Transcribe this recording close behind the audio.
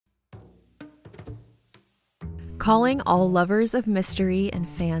calling all lovers of mystery and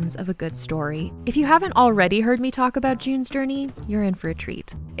fans of a good story. If you haven't already heard me talk about June's Journey, you're in for a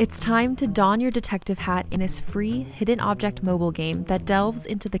treat. It's time to don your detective hat in this free hidden object mobile game that delves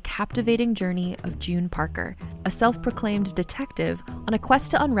into the captivating journey of June Parker, a self-proclaimed detective on a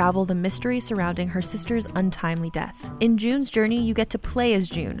quest to unravel the mystery surrounding her sister's untimely death. In June's Journey, you get to play as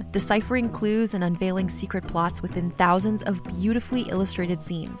June, deciphering clues and unveiling secret plots within thousands of beautifully illustrated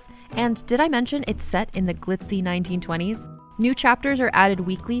scenes. And did I mention it's set in the glitzy 1920s? New chapters are added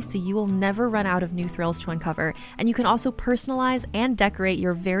weekly, so you will never run out of new thrills to uncover, and you can also personalize and decorate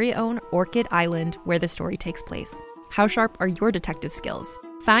your very own Orchid Island where the story takes place. How sharp are your detective skills?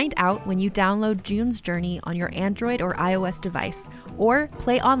 Find out when you download June's Journey on your Android or iOS device, or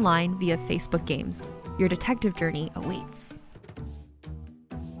play online via Facebook Games. Your detective journey awaits.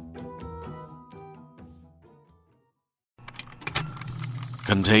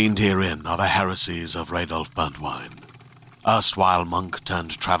 Contained herein are the heresies of Radolf Burntwine, erstwhile monk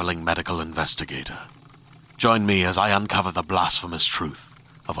turned traveling medical investigator. Join me as I uncover the blasphemous truth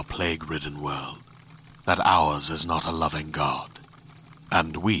of a plague-ridden world, that ours is not a loving God,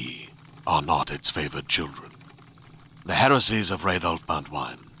 and we are not its favored children. The heresies of Radolf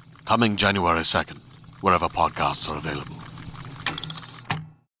Burntwine, coming January 2nd, wherever podcasts are available.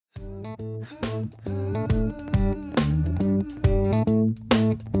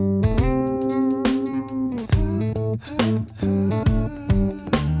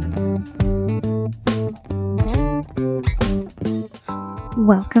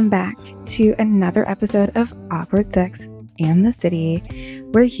 Welcome back to another episode of Awkward Sex and the City.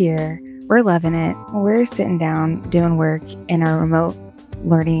 We're here. We're loving it. We're sitting down doing work in our remote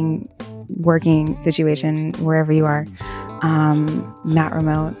learning working situation, wherever you are. Not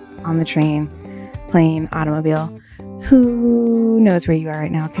remote, on the train, plane, automobile. Who knows where you are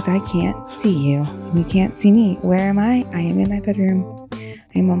right now? Because I can't see you. You can't see me. Where am I? I am in my bedroom.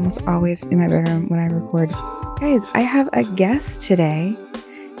 I'm almost always in my bedroom when I record. Guys, I have a guest today.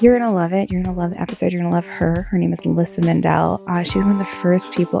 You're going to love it. You're going to love the episode. You're going to love her. Her name is Lissa Mandel. She's one of the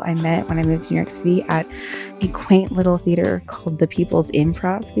first people I met when I moved to New York City at a quaint little theater called the People's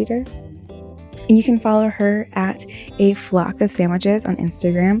Improv Theater. And you can follow her at A Flock of Sandwiches on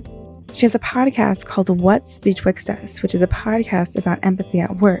Instagram. She has a podcast called What's Betwixt Us, which is a podcast about empathy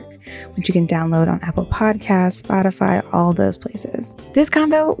at work, which you can download on Apple Podcasts, Spotify, all those places. This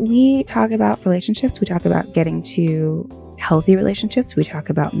combo, we talk about relationships. We talk about getting to healthy relationships. We talk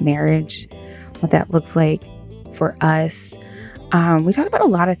about marriage, what that looks like for us. We talk about a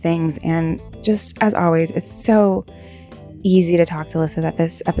lot of things. And just as always, it's so easy to talk to Lissa that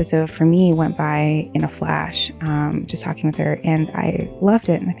this episode for me went by in a flash, just talking with her, and I loved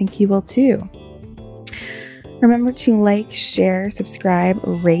it, and I think you will too. Remember to like, share, subscribe,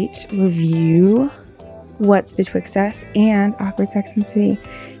 rate, review What's Betwixt Us and Awkward Sex and the City,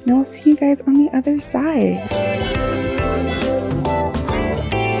 and I'll see you guys on the other side.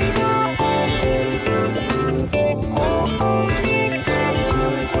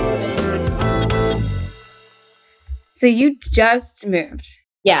 So you just moved.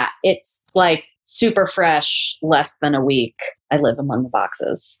 Yeah, it's like super fresh, less than a week. I live among the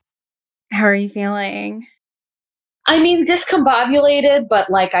boxes. How are you feeling? I mean, discombobulated, but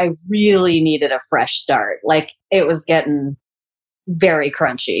like I really needed a fresh start. Like it was getting very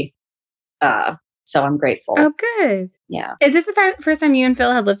crunchy. So I'm grateful. Oh, good. Yeah. Is this the first time you and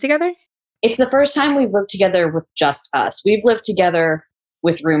Phil had lived together? It's the first time we've lived together with just us. We've lived together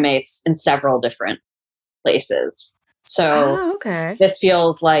with roommates in several different places. So okay. This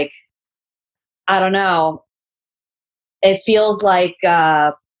feels like, I don't know, it feels like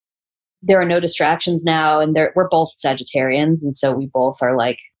there are no distractions now, and we're both Sagittarians, and so we both are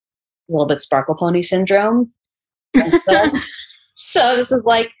like a little bit sparkle pony syndrome. So this is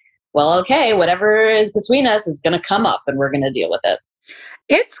like, well, okay, whatever is between us is going to come up, and we're going to deal with it.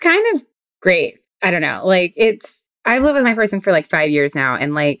 It's kind of great. I don't know. Like I've lived with my person for like 5 years now,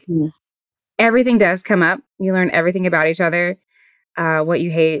 and like everything does come up. You learn everything about each other, what you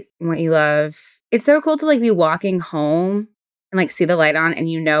hate and what you love. It's so cool to like be walking home and like see the light on,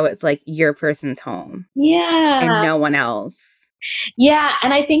 and you know it's like your person's home. Yeah. And no one else. Yeah.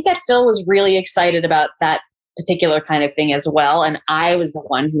 And I think that Phil was really excited about that particular kind of thing as well. And I was the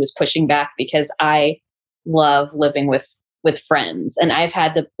one who was pushing back because I love living with friends. And I've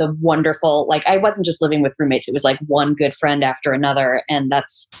had the wonderful, like I wasn't just living with roommates. It was like one good friend after another. And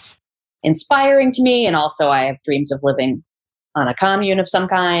that's inspiring to me. And also I have dreams of living on a commune of some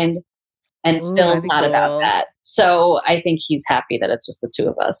kind. And Phil's not about that. So I think he's happy that it's just the two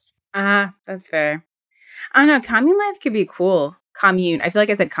of us. That's fair. I don't know. Commune life could be cool. commune. I feel like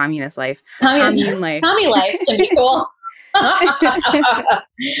I said communist life. Commune life. Commie life can be cool.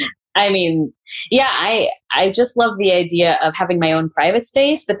 I mean, yeah, I just love the idea of having my own private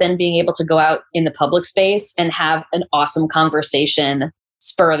space, but then being able to go out in the public space and have an awesome conversation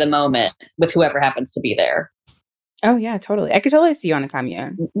spur of the moment with whoever happens to be there. Oh yeah, totally. I could totally see you on a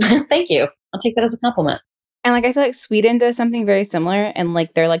commune. Thank you. I'll take that as a compliment. And like, I feel like Sweden does something very similar, and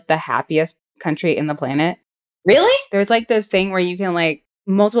like they're like the happiest country in the planet. Really? There's like this thing where you can like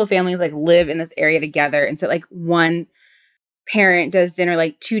multiple families like live in this area together, and so like one parent does dinner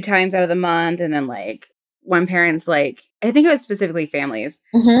like 2 times out of the month, and then like one parent's like, I think it was specifically families,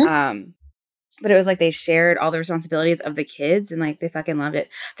 but it was like they shared all the responsibilities of the kids, and like they fucking loved it.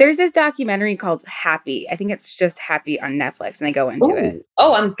 There's this documentary called Happy. I think it's just Happy on Netflix, and they go into it.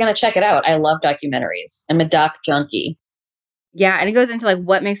 Oh, I'm gonna check it out. I love documentaries. I'm a doc junkie. Yeah, and it goes into like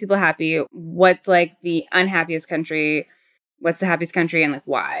what makes people happy, what's like the unhappiest country, what's the happiest country, and like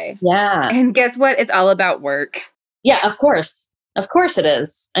why. Yeah. And guess what? It's all about work. Yeah, of course. Of course it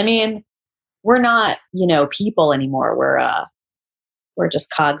is. I mean, we're not, people anymore. We're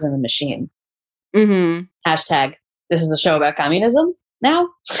just cogs in the machine. Mm-hmm. Hashtag, this is a show about communism now.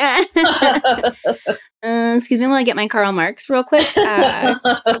 Excuse me, let me get my Karl Marx real quick.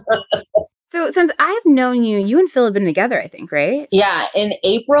 So since I've known you, you and Phil have been together, I think, right? Yeah, in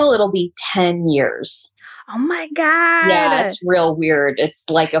April, it'll be 10 years. Oh my God. Yeah, it's real weird. It's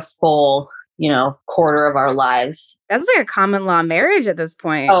like a full, quarter of our lives. That's like a common law marriage at this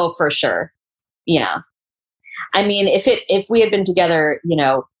point. Oh, for sure. Yeah. I mean, if we had been together,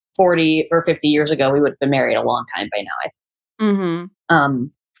 40 or 50 years ago, we would have been married a long time by now, I think. Mm-hmm.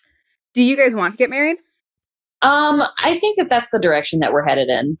 Do you guys want to get married? I think that's the direction that we're headed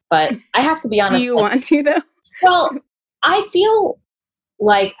in, but I have to be honest. Do you want to though? Well, I feel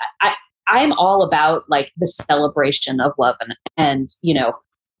like I'm all about like the celebration of love and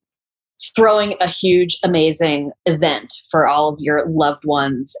throwing a huge, amazing event for all of your loved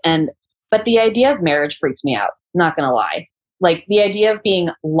ones. But the idea of marriage freaks me out. Not going to lie. Like the idea of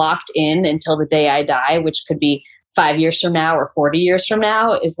being locked in until the day I die, which could be 5 years from now or 40 years from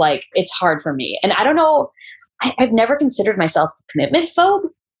now, is like, it's hard for me. And I don't know, I've never considered myself a commitment phobe,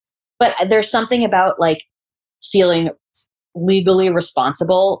 but there's something about like feeling legally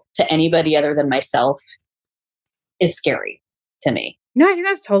responsible to anybody other than myself is scary to me. No, I think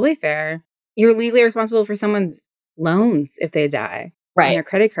that's totally fair. You're legally responsible for someone's loans if they die. Right. And their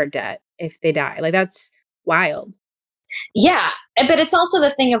credit card debt if they die. Like that's wild. Yeah. But it's also the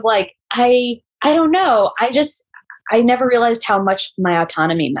thing of like, I don't know. I never realized how much my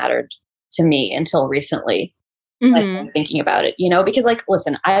autonomy mattered to me until recently. Mm-hmm. I started thinking about it, because like,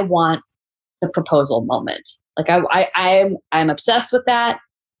 listen, I want the proposal moment. Like I'm obsessed with that.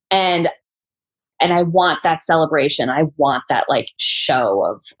 And I want that celebration. I want that like show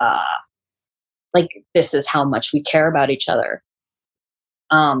of, like, this is how much we care about each other.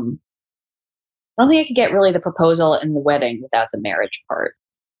 I don't think I could get really the proposal and the wedding without the marriage part.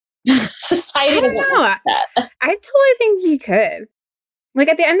 Society doesn't want that. I totally think you could. Like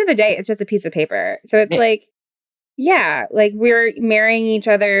at the end of the day, it's just a piece of paper. So it's like, yeah, like we're marrying each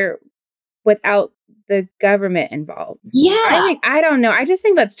other without the government involved. Yeah. I don't know. I just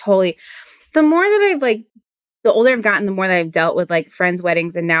think that's totally, the more that I've like, the older I've gotten, the more that I've dealt with like friends'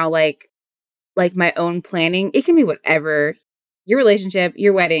 weddings and now like my own planning, it can be whatever. Your relationship,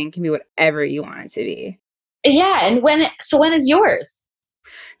 your wedding can be whatever you want it to be. Yeah. And when is yours?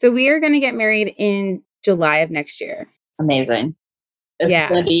 So we are going to get married in July of next year. Amazing. Is it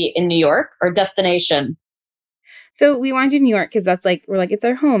going to be in New York or destination? So we want to do New York because that's like, we're like, it's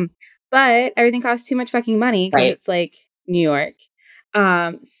our home. But everything costs too much fucking money because it's like New York.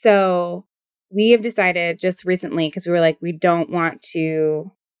 So we have decided just recently, because we were like, we don't want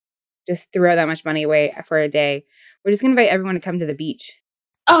to just throw that much money away for a day. We're just going to invite everyone to come to the beach.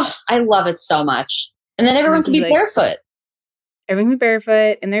 Oh, I love it so much. And then everyone can be like, barefoot. Everyone can be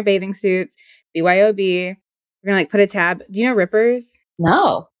barefoot in their bathing suits. BYOB. We're going to like put a tab. Do you know Rippers?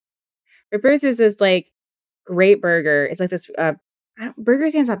 No. Rippers is this like great burger. It's like this, burger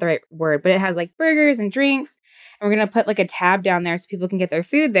stand's not the right word, but it has like burgers and drinks. And we're going to put like a tab down there so people can get their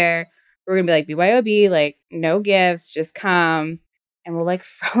food there. We're going to be like BYOB, like no gifts, just come. And we'll like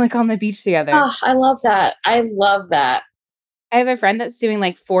frolic on the beach together. Oh, I love that. I love that. I have a friend that's doing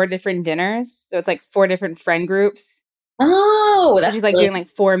like 4 different dinners. So it's like 4 different friend groups. Oh, so she's like doing like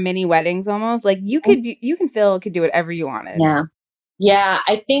 4 mini weddings almost. Like you can do whatever you wanted. Yeah. Yeah.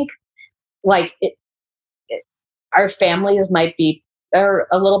 I think like our families are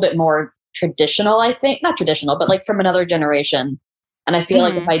a little bit more traditional, I think. Not traditional, but like from another generation. And I feel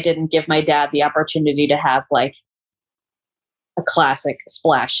like if I didn't give my dad the opportunity to have like a classic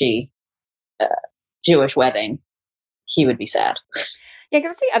splashy Jewish wedding, he would be sad. Yeah,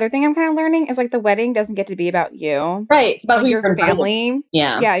 because that's the other thing I'm kind of learning is like the wedding doesn't get to be about you. Right. It's about like who your you're inviting. family.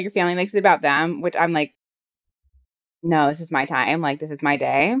 Yeah. Yeah, your family makes it about them, which I'm like, no, this is my time. Like, this is my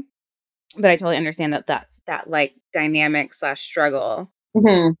day. But I totally understand that like dynamic / struggle.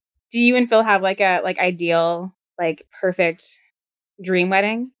 Mm-hmm. Do you and Phil have like a ideal, like perfect dream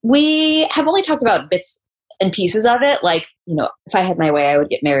wedding? We have only talked about bits and pieces of it. Like, you know, if I had my way, I would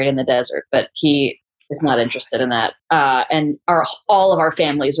get married in the desert, but he is not interested in that. And all of our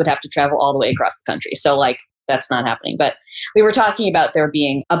families would have to travel all the way across the country. So like, that's not happening. But we were talking about there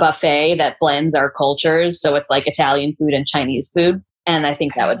being a buffet that blends our cultures. So it's like Italian food and Chinese food. And I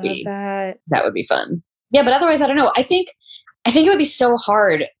think that would be fun. Yeah. But otherwise, I don't know. I think it would be so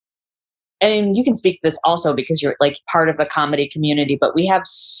hard. And you can speak to this also because you're like part of a comedy community, but we have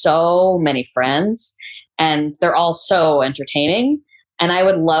so many friends and they're all so entertaining. And I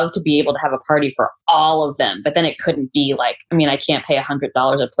would love to be able to have a party for all of them, but then it couldn't be like, I mean, I can't pay $100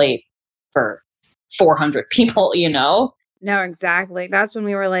 a plate for 400 people, you know? No, exactly. That's when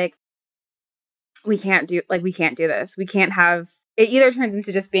we were like, we can't do this. We can't have, it either turns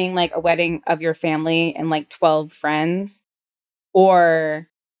into just being like a wedding of your family and like 12 friends or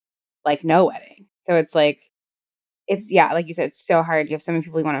like no wedding. So it's like, like you said, it's so hard. You have so many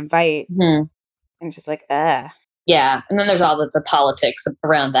people you want to invite. Mm-hmm. And it's just like, Yeah. And then there's all the politics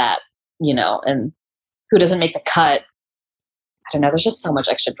around that, you know, and who doesn't make the cut. I don't know. There's just so much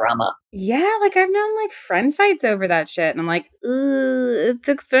extra drama. Yeah. Like I've known like friend fights over that shit. And I'm like, it's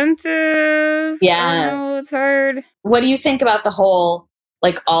expensive. Yeah. It's hard. What do you think about the whole,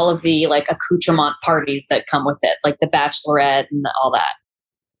 like all of the like accoutrement parties that come with it? Like the bachelorette and all that.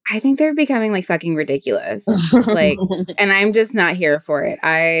 I think they're becoming like fucking ridiculous. Like, and I'm just not here for it.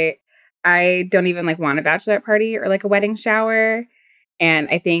 I don't even like want a bachelorette party or like a wedding shower. And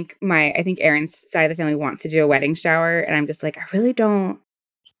I think Aaron's side of the family wants to do a wedding shower. And I'm just like, I really don't.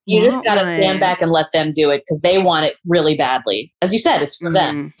 You just got to stand back and let them do it because they want it really badly. As you said, it's for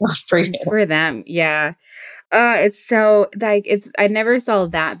them. It's not for you. It's for them. Yeah. It's so like, I never saw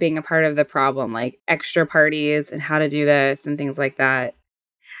that being a part of the problem, like extra parties and how to do this and things like that.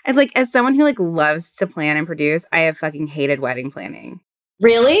 And like, as someone who like loves to plan and produce, I have fucking hated wedding planning.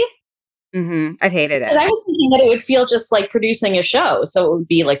 Really? Mm-hmm. I've hated it. Because I was thinking that it would feel just like producing a show, so it would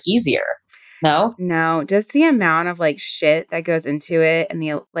be like easier. No, just the amount of like shit that goes into it, and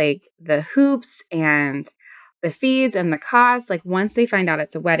the hoops and the fees and the costs. Like once they find out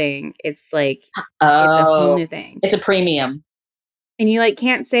it's a wedding, it's like it's a whole new thing. It's a premium, and you like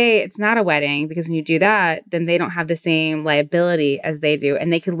can't say it's not a wedding because when you do that, then they don't have the same liability as they do,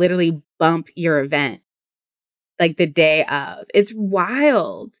 and they could literally bump your event like the day of. It's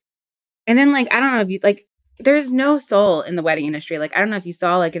wild. And then, like, I don't know if you, like, there's no soul in the wedding industry. Like, I don't know if you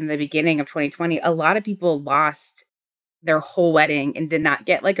saw, like, in the beginning of 2020, a lot of people lost their whole wedding and did not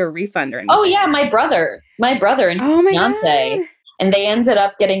get, like, a refund or anything. Oh, yeah, my brother and his fiance. God. And they ended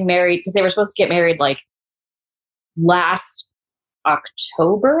up getting married because they were supposed to get married, like, last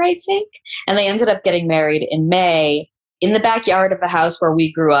October, I think. And they ended up getting married in May in the backyard of the house where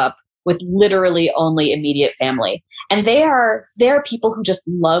we grew up, with literally only immediate family. And they are people who just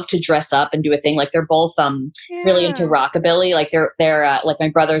love to dress up and do a thing. Like they're both really into rockabilly. Like they're like my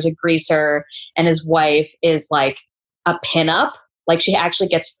brother's a greaser and his wife is like a pinup. Like she actually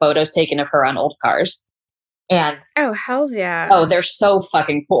gets photos taken of her on old cars. And oh, hells yeah. Oh, they're so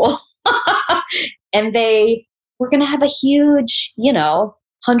fucking cool. And we're going to have a huge,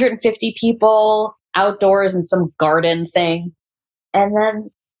 150 people outdoors in some garden thing. And then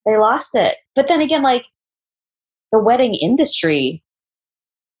they lost it. But then again, like the wedding industry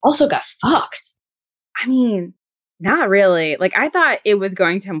also got fucked. I mean, not really. Like I thought it was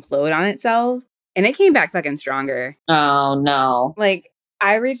going to implode on itself and it came back fucking stronger. Oh no. Like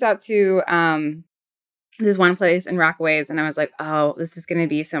I reached out to this one place in Rockaways and I was like, oh, this is going to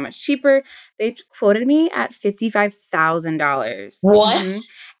be so much cheaper. They quoted me at $55,000. What?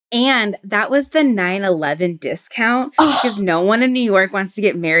 Mm-hmm. And that was the 9/11 discount because no one in New York wants to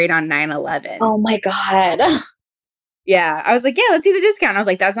get married on 9/11. Oh my God. Yeah. I was like, yeah, let's see the discount. I was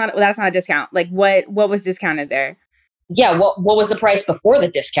like, that's not a discount. Like what was discounted there? Yeah. What was the price before the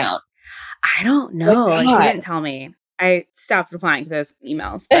discount? I don't know. Like, she didn't tell me. I stopped replying to those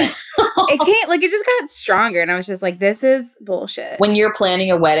emails. But it just got stronger. And I was just like, this is bullshit. When you're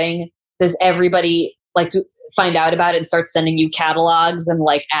planning a wedding, does everybody like to find out about it and start sending you catalogs and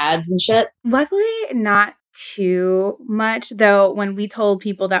like ads and shit? Luckily, not too much. Though when we told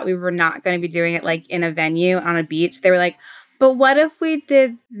people that we were not going to be doing it like in a venue on a beach, they were like, but what if we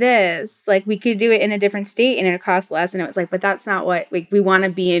did this? Like, we could do it in a different state and it would cost less. And it was like, but that's not what, like, we want to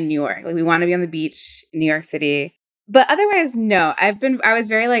be in New York. Like, we want to be on the beach in New York City. But otherwise, no. I was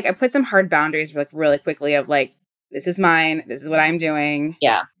very like, I put some hard boundaries like really quickly of like, this is mine. This is what I'm doing.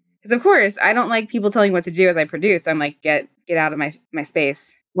 Yeah. Because of course, I don't like people telling me what to do as I produce. I'm like, get out of my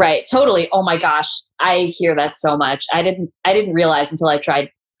space. Right. Totally. Oh my gosh. I hear that so much. I didn't realize until I tried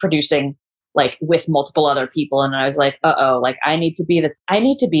producing like with multiple other people. And I was like, like I need to be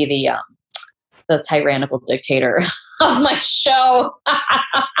the tyrannical dictator of my show.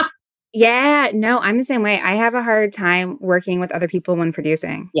 Yeah, no, I'm the same way. I have a hard time working with other people when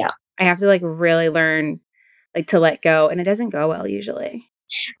producing. Yeah. I have to like really learn like to let go, and it doesn't go well usually.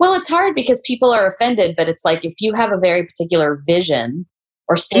 Well, it's hard because people are offended, but it's like if you have a very particular vision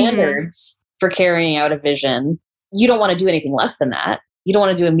or standards for carrying out a vision, you don't want to do anything less than that. You don't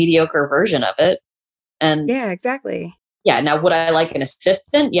want to do a mediocre version of it. And yeah, exactly. Yeah. Now, would I like an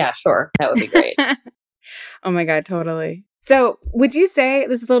assistant? Yeah, sure. That would be great. Oh my God, totally. So would you say,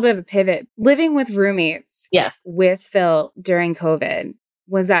 this is a little bit of a pivot, living with roommates Yes. with Phil during COVID,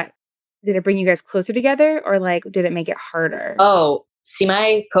 did it bring you guys closer together or like, did it make it harder? Oh, see,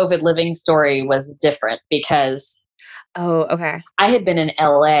 my COVID living story was different because oh, okay. I had been in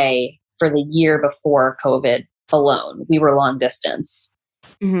LA for the year before COVID alone. We were long distance.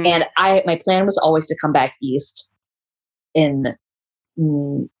 Mm-hmm. And my plan was always to come back east in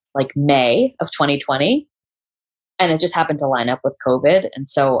like May of 2020. And it just happened to line up with COVID. And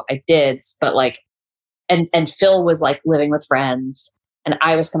so I did, but like, and Phil was like living with friends and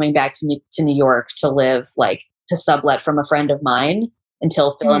I was coming back to New York to live, like to sublet from a friend of mine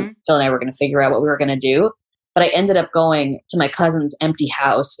until Phil and I were going to figure out what we were going to do. But I ended up going to my cousin's empty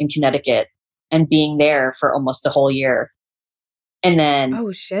house in Connecticut and being there for almost a whole year. And then,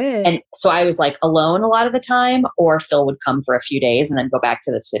 oh shit. And so I was like alone a lot of the time, or Phil would come for a few days and then go back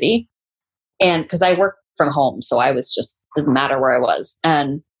to the city. And because I worked from home, so I was just, didn't matter where I was.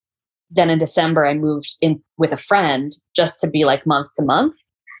 And then in December, I moved in with a friend just to be like month to month.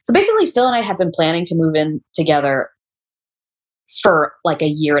 So basically Phil and I had been planning to move in together for like a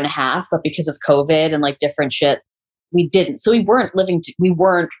year and a half, but because of COVID and like different shit, we didn't. So we weren't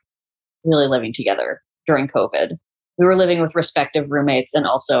really living together during COVID. We were living with respective roommates, and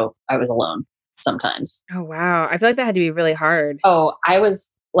also I was alone sometimes. Oh, wow. I feel like that had to be really hard. Oh, I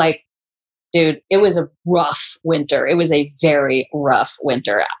was like, dude, it was a rough winter. It was a very rough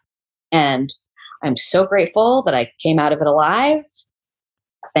winter. And I'm so grateful that I came out of it alive,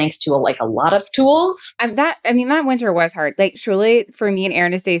 thanks to a lot of tools. That winter was hard. Like, truly, for me and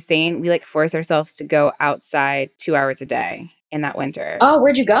Aaron to stay sane, we like force ourselves to go outside 2 hours a day in that winter. Oh,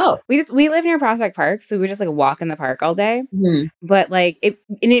 where'd you go? We live near Prospect Park, so we would just like walk in the park all day. Mm-hmm. But like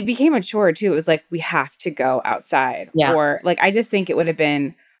it became a chore too. It was like we have to go outside. Yeah. Or like I just think it would have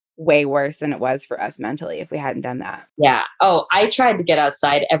been way worse than it was for us mentally if we hadn't done that. Yeah. Oh, I tried to get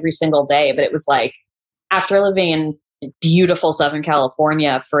outside every single day, but it was like after living in beautiful Southern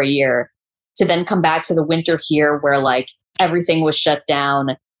California for a year to then come back to the winter here where like everything was shut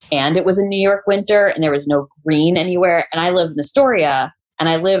down and it was a New York winter and there was no green anywhere. And I lived in Astoria, and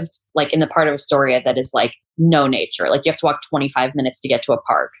I lived like in the part of Astoria that is like no nature. Like you have to walk 25 minutes to get to a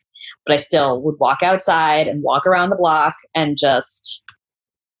park, but I still would walk outside and walk around the block and just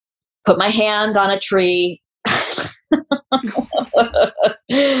put my hand on a tree. So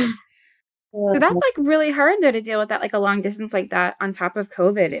that's like really hard though to deal with that, like a long distance like that on top of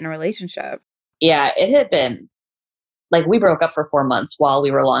COVID in a relationship. Yeah, it had been like we broke up for 4 months while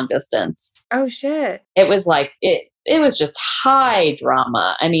we were long distance. Oh shit. It was like it was just high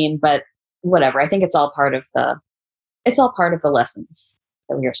drama. I mean, but whatever. I think it's all part of the lessons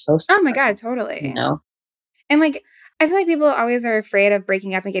that we are supposed to. Oh my God, totally. You know? And like I feel like people always are afraid of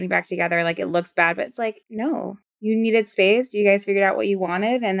breaking up and getting back together. Like it looks bad, but it's like, no. You needed space. You guys figured out what you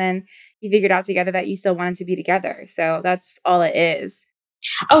wanted, and then you figured out together that you still wanted to be together. So that's all it is.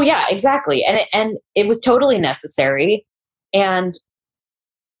 Oh yeah, exactly. And it was totally necessary. And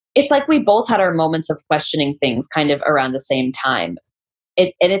it's like we both had our moments of questioning things kind of around the same time.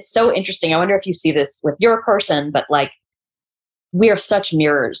 And it's so interesting. I wonder if you see this with your person, but like we are such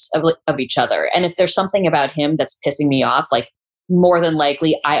mirrors of each other. And if there's something about him that's pissing me off, like more than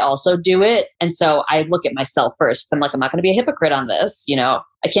likely I also do it. And so I look at myself first because I'm like, I'm not going to be a hypocrite on this. You know,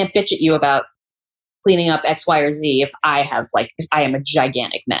 I can't bitch at you about cleaning up X, Y, or Z if I am a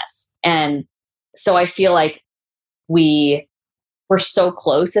gigantic mess. And so I feel like we're so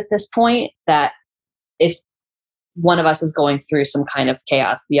close at this point that if one of us is going through some kind of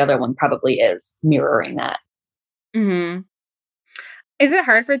chaos, the other one probably is mirroring that. Mm-hmm. Is it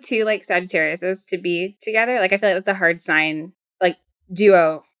hard for two like Sagittariuses to be together? Like I feel like that's a hard sign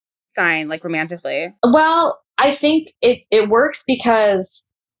duo sign, like romantically? Well, I think it works because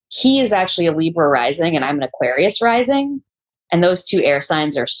he is actually a Libra rising and I'm an Aquarius rising. And those two air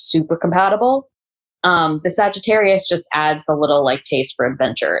signs are super compatible. The Sagittarius just adds the little like taste for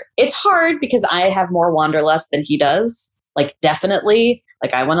adventure. It's hard because I have more wanderlust than he does. Like definitely,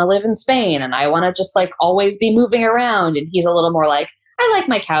 like I want to live in Spain and I want to just like always be moving around. And he's a little more like, I like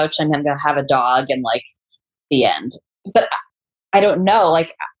my couch. I'm going to have a dog and like the end. But I don't know.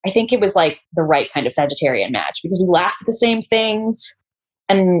 Like I think it was like the right kind of Sagittarian match because we laugh at the same things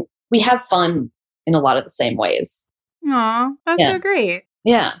and we have fun in a lot of the same ways. Aw, that's so great.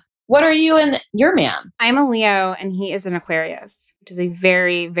 Yeah. What are you and your man? I'm a Leo and he is an Aquarius, which is a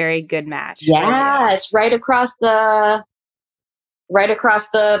very, very good match. Yeah, it's right across the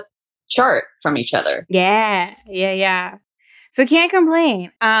chart from each other. Yeah. So can't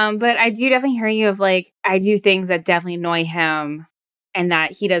complain. But I do definitely hear you of like, I do things that definitely annoy him and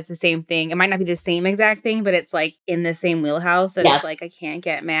that he does the same thing. It might not be the same exact thing, but it's like in the same wheelhouse. And It's like, I can't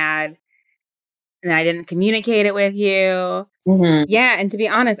get mad. And I didn't communicate it with you. Mm-hmm. Yeah. And to be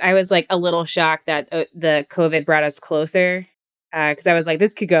honest, I was like a little shocked that the COVID brought us closer. Because I was like,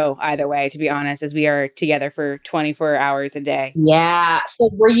 this could go either way, to be honest, as we are together for 24 hours a day. Yeah. So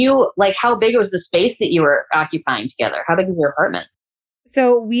were you like, how big was the space that you were occupying together? How big was your apartment?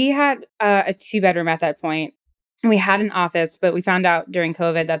 So we had a 2-bedroom at that point. And we had an office, but we found out during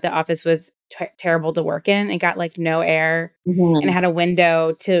COVID that the office was terrible to work in. It got like no air and it had a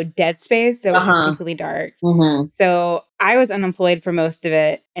window to dead space. So it was just completely dark. So I was unemployed for most of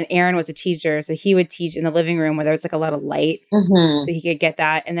it. And Aaron was a teacher. So he would teach in the living room where there was like a lot of light. So he could get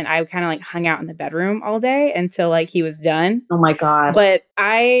that. And then I kind of like hung out in the bedroom all day until like he was done. Oh my God. But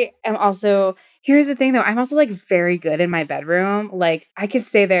I am also... Here's the thing, though. I'm also, like, very good in my bedroom. Like, I could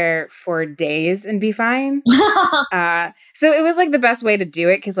stay there for days and be fine. So it was, like, the best way to do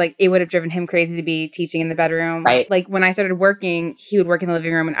it because, like, it would have driven him crazy to be teaching in the bedroom. Right. Like, when I started working, he would work in the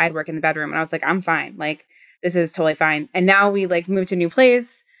living room and I'd work in the bedroom. And I was like, I'm fine. Like, this is totally fine. And now we, like, moved to a new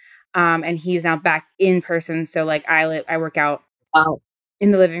place. And he's now back in person. So, like, I work out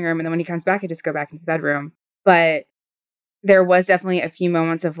in the living room. And then when he comes back, I just go back into the bedroom. But there was definitely a few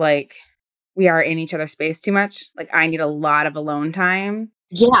moments of, like... we are in each other's space too much. Like, I need a lot of alone time.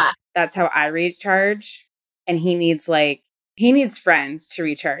 Yeah. That's how I recharge. And he needs friends to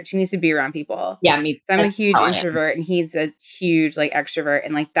recharge. He needs to be around people. Yeah, me. So I'm a huge introvert and he's a huge, like, extrovert.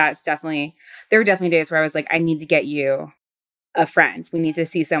 And, like, there were definitely days where I was like, I need to get you a friend. We need to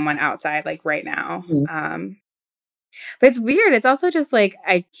see someone outside, like, right now. But it's weird. It's also just like,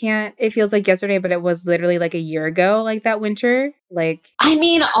 it feels like yesterday, but it was literally like a year ago, like that winter. Like, I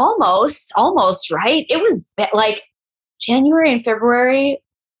mean, almost, right? It was like January and February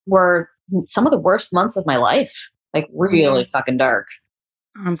were some of the worst months of my life. Like really fucking dark.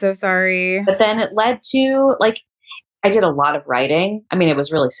 I'm so sorry. But then it led to like, I did a lot of writing. I mean, it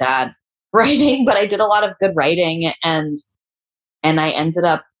was really sad writing, but I did a lot of good writing and I ended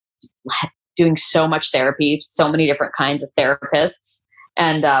up doing so much therapy, so many different kinds of therapists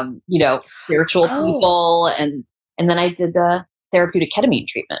and, spiritual people. And then I did therapeutic ketamine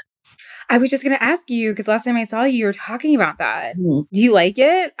treatment. I was just going to ask you, because last time I saw you, you were talking about that. Do you like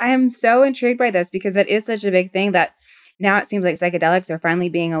it? I am so intrigued by this because that is such a big thing that now it seems like psychedelics are finally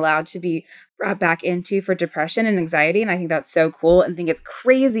being allowed to be brought back into for depression and anxiety. And I think that's so cool and think it's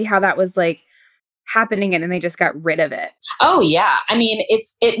crazy how that was like happening and then they just got rid of it. Oh yeah. I mean,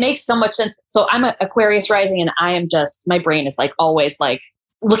 it makes so much sense. So I'm an Aquarius rising and I am just, my brain is like always like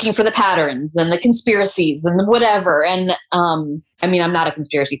looking for the patterns and the conspiracies and whatever. And I mean, I'm not a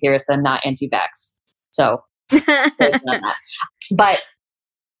conspiracy theorist. I'm not anti-vax. So, but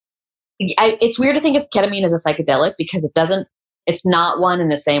it's weird to think of ketamine as a psychedelic because it's not one in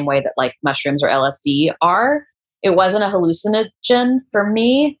the same way that like mushrooms or LSD are. It wasn't a hallucinogen for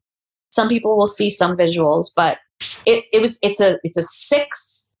me. Some people will see some visuals, but it's a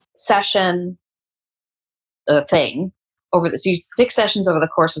 6-session thing so 6 sessions over the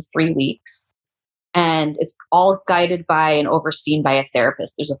course of 3 weeks. And it's all guided by and overseen by a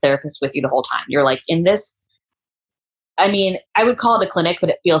therapist. There's a therapist with you the whole time. You're like in this, I mean, I would call it a clinic, but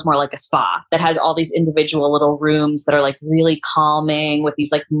it feels more like a spa that has all these individual little rooms that are like really calming with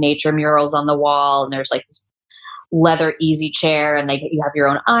these like nature murals on the wall. And there's like this leather easy chair and you have your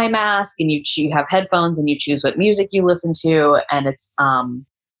own eye mask and you have headphones and you choose what music you listen to. And it's, and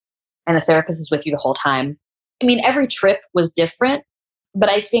the therapist is with you the whole time. I mean, every trip was different, but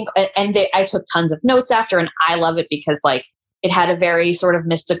I think, I took tons of notes after, and I love it because like it had a very sort of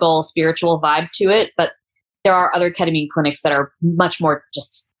mystical, spiritual vibe to it. But there are other ketamine clinics that are much more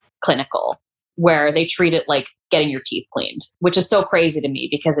just clinical. where they treat it like getting your teeth cleaned, which is so crazy to me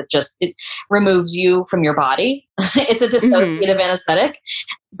because it removes you from your body. It's a dissociative anesthetic.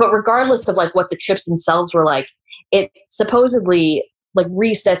 But regardless of like what the trips themselves were like, it supposedly like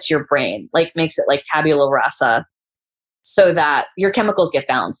resets your brain, like makes it like tabula rasa so that your chemicals get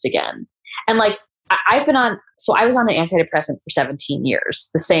balanced again. And like I was on an antidepressant for 17 years,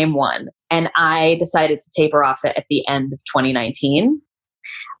 the same one. And I decided to taper off it at the end of 2019.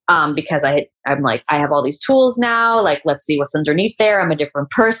 Because I'm like, I have all these tools now, like, let's see what's underneath there. I'm a different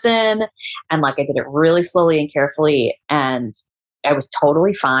person. And like, I did it really slowly and carefully. And I was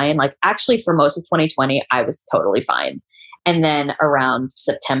totally fine. Like actually for most of 2020, I was totally fine. And then around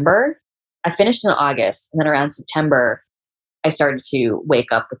September, I finished in August. And then around September, I started to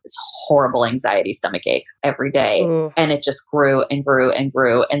wake up with this horrible anxiety stomach ache every day. Ooh. And it just grew and grew and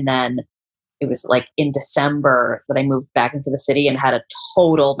grew. And then it was like in December that I moved back into the city and had a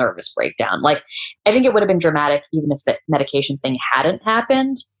total nervous breakdown. Like, I think it would have been dramatic even if the medication thing hadn't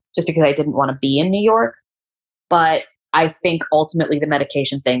happened, just because I didn't want to be in New York. But I think ultimately the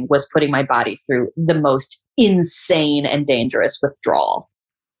medication thing was putting my body through the most insane and dangerous withdrawal.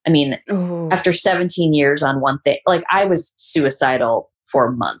 I mean, after 17 years on one thing, like I was suicidal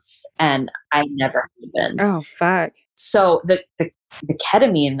for months and I never had been. Oh, fuck. So the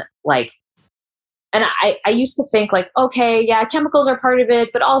ketamine, like, and I used to think like, okay, yeah, chemicals are part of it,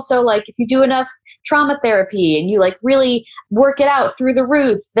 but also like if you do enough trauma therapy and you like really work it out through the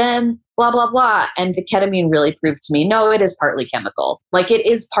roots, then blah, blah, blah. And the ketamine really proved to me, no, it is partly chemical. Like it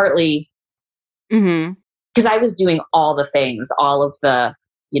is partly, because I was doing all the things, all of the,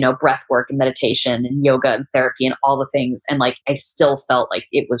 breath work and meditation and yoga and therapy and all the things. And like, I still felt like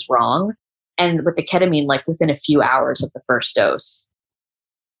it was wrong. And with the ketamine, like within a few hours of the first dose,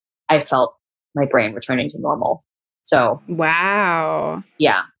 I felt my brain returning to normal. So, wow.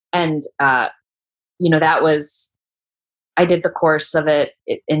 Yeah. And, that was, I did the course of it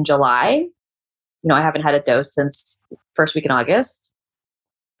in July. I haven't had a dose since first week in August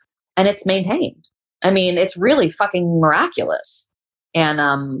and it's maintained. I mean, it's really fucking miraculous. And,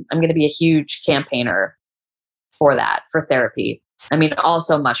 I'm going to be a huge campaigner for that, for therapy. I mean,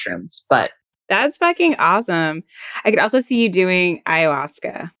 also mushrooms, but that's fucking awesome. I could also see you doing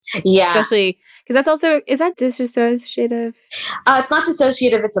ayahuasca. Yeah. Especially because that's also, is that dissociative? It's not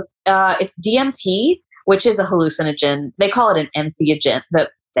dissociative. It's DMT, which is a hallucinogen. They call it an entheogen.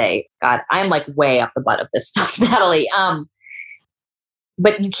 God, I'm like way up the butt of this stuff, Natalie.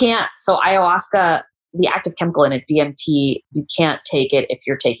 But you can't, so ayahuasca, the active chemical in a DMT, you can't take it if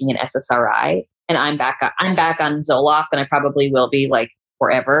you're taking an SSRI. And I'm back on Zoloft and I probably will be like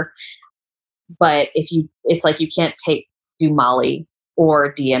forever. But it's like you can't do Molly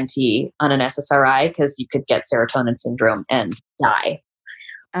or DMT on an SSRI because you could get serotonin syndrome and die.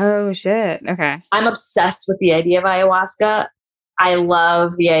 Oh, shit. Okay. I'm obsessed with the idea of ayahuasca. I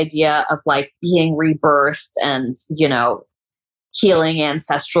love the idea of like being rebirthed and, healing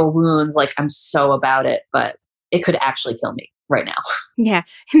ancestral wounds. Like I'm so about it, but it could actually kill me right now. Yeah.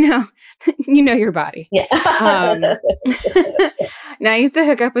 No, your body. Yeah. Now I used to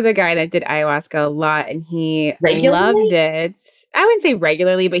hook up with a guy that did ayahuasca a lot and he loved it. I wouldn't say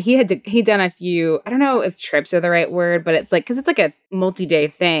regularly, but he'd done a few, I don't know if trips are the right word, but it's like, cause it's like a multi-day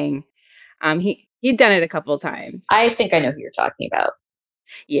thing. He'd done it a couple of times. I think I know who you're talking about.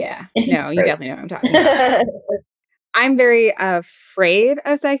 Yeah. No, you definitely know what I'm talking about. I'm very afraid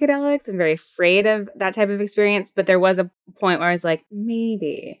of psychedelics. I'm very afraid of that type of experience. But there was a point where I was like,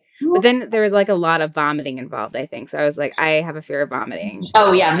 maybe. But then there was like a lot of vomiting involved, I think. So I was like, I have a fear of vomiting. So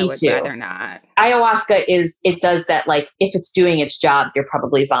oh, yeah, me too. I would rather not. Ayahuasca it does that, like, if it's doing its job, you're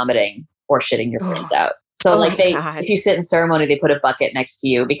probably vomiting or shitting your brains out. So if you sit in ceremony, they put a bucket next to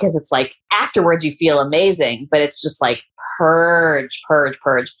you because it's like afterwards you feel amazing, but it's just like purge.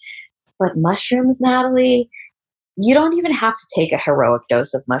 But mushrooms, Natalie, you don't even have to take a heroic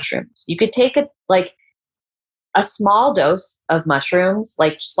dose of mushrooms. You could take a small dose of mushrooms,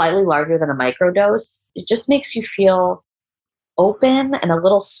 like slightly larger than a microdose. It just makes you feel open and a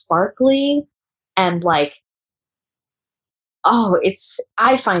little sparkly and like,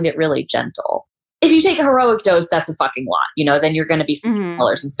 I find it really gentle. If you take a heroic dose, that's a fucking lot, then you're going to be seeing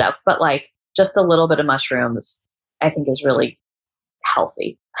colors and stuff. But like just a little bit of mushrooms, I think is really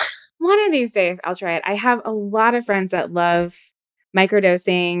healthy. One of these days, I'll try it. I have a lot of friends that love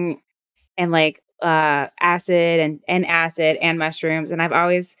microdosing and like acid and acid and mushrooms. And I've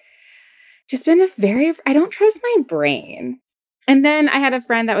always just been I don't trust my brain. And then I had a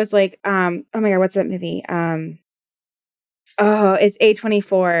friend that was like, oh my God, what's that movie? It's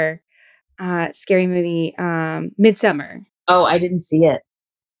A24, scary movie, Midsummer. Oh, I didn't see it.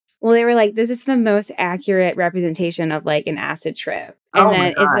 Well, they were like, this is the most accurate representation of like an acid trip. And Oh my then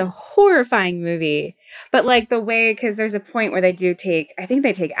it's God. a horrifying movie. But like the way, because there's a point where they do take, I think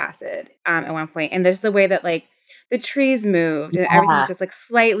they take acid at one point. And there's the way that like the trees moved and Yeah. everything's just like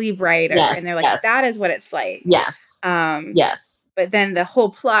slightly brighter. Yes, And they're like, yes. that is what it's like. Yes. Yes. But then the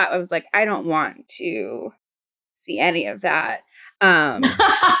whole plot, I was like, I don't want to see any of that.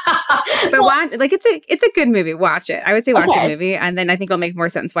 But watch, like it's a good movie. Watch it. I would say watch Okay. a movie, and then I think it'll make more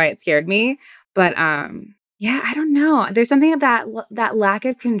sense why it scared me. But yeah, I don't know. There's something of that lack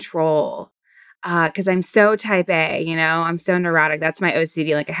of control. Because I'm so type A, you know, I'm so neurotic. That's my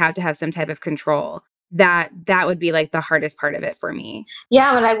OCD. Like I have to have some type of control. That would be like the hardest part of it for me.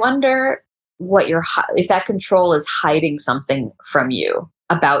 Yeah, but I wonder what if that control is hiding something from you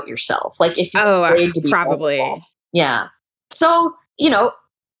about yourself. Like if you're afraid to be probably. vulnerable. Yeah. So, you'll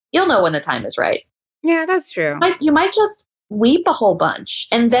know when the time is right. Yeah, that's true. You might just weep a whole bunch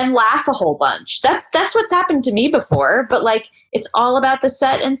and then laugh a whole bunch. That's what's happened to me before, but like it's all about the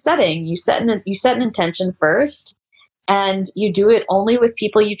set and setting. You set an intention first, and you do it only with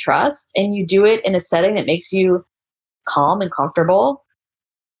people you trust, and you do it in a setting that makes you calm and comfortable.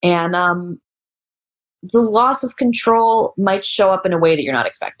 And the loss of control might show up in a way that you're not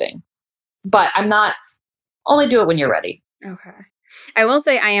expecting. But only do it when you're ready. Okay. I will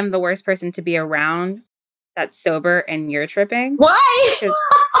say I am the worst person to be around that's sober and you're tripping. Why?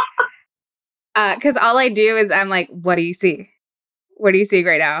 Because all I do is I'm like, what do you see? What do you see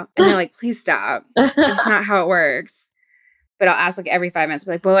right now? And they're like, please stop. That's not how it works. But I'll ask like every 5 minutes,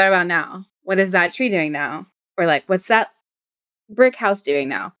 like, but what about now? What is that tree doing now? Or like, what's that brick house doing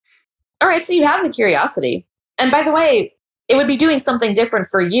now? All right, so you have the curiosity. And by the way, it would be doing something different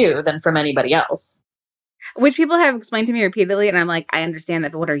for you than from anybody else. Which people have explained to me repeatedly, and I'm like, I understand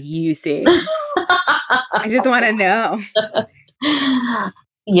that, but what are you seeing? I just want to know.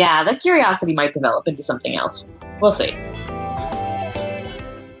 Yeah, the curiosity might develop into something else. We'll see.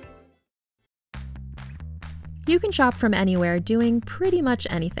 You can shop from anywhere doing pretty much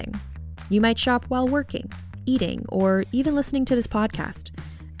anything. You might shop while working, eating, or even listening to this podcast.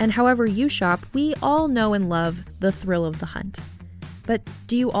 And however you shop, we all know and love the thrill of the hunt. But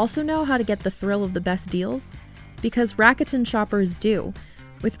do you also know how to get the thrill of the best deals? Because Rakuten shoppers do.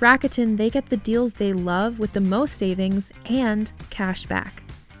 With Rakuten, they get the deals they love with the most savings and cash back.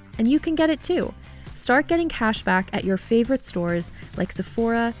 And you can get it too. Start getting cash back at your favorite stores like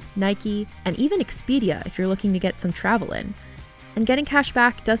Sephora, Nike, and even Expedia if you're looking to get some travel in. And getting cash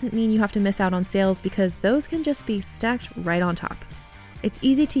back doesn't mean you have to miss out on sales because those can just be stacked right on top. It's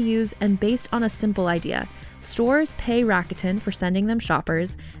easy to use and based on a simple idea. Stores pay Rakuten for sending them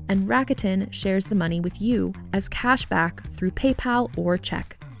shoppers, and Rakuten shares the money with you as cash back through PayPal or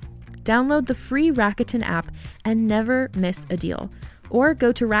check. Download the free Rakuten app and never miss a deal. Or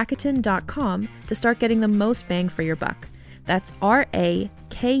go to Rakuten.com to start getting the most bang for your buck. That's Rakuten.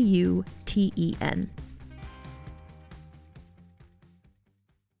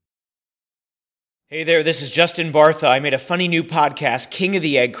 Hey there, this is Justin Bartha. I made a funny new podcast, King of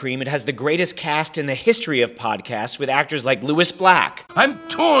the Egg Cream. It has the greatest cast in the history of podcasts with actors like Louis Black, I'm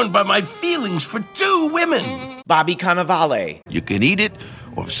torn by my feelings for two women. Bobby Cannavale, You can eat it,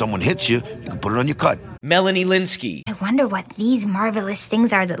 or if someone hits you, you can put it on your cut. Melanie Linsky, I wonder what these marvelous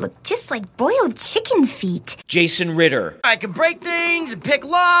things are that look just like boiled chicken feet. Jason Ritter, I can break things and pick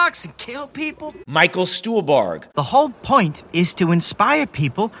locks and kill people. Michael Stuhlbarg, The whole point is to inspire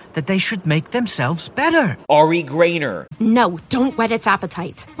people that they should make themselves better. Ari Grainer, No, don't whet its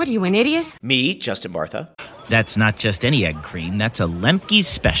appetite. What are you, an idiot? me, Justin Bartha, That's not just any egg cream, that's a Lemke's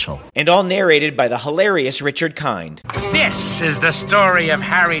special. and all narrated by the hilarious Richard Kind. This is the story of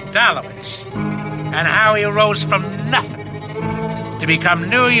Harry Dalowitz and how he rose from nothing to become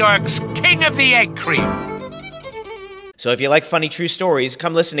New York's King of the Egg Cream. So if you like funny true stories,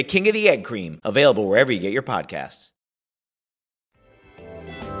 come listen to King of the Egg Cream, available wherever you get your podcasts.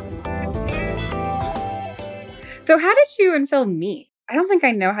 So how did you and Phil meet? I don't think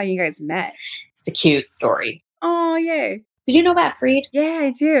I know how you guys met. It's a cute story. Oh, yay. Did you know that, Freed? Yeah,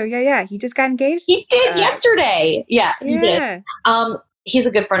 I do. Yeah. He just got engaged? He did yesterday. Yeah, he did. He's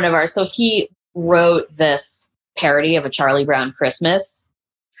a good friend of ours. So he wrote this parody of a Charlie Brown Christmas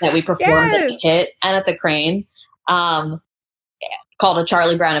that we performed at the Hit and at the Crane, called A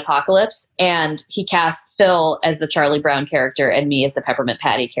Charlie Brown Apocalypse. And he cast Phil as the Charlie Brown character and me as the Peppermint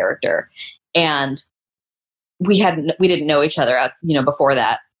Patty character. And we didn't know each other, before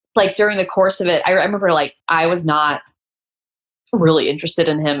that. Like during the course of it, I remember like I was not really interested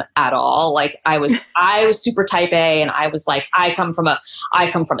in him at all. Like I was super type A, and I was like, I come from a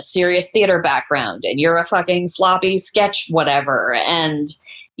serious theater background, and you're a fucking sloppy sketch whatever. And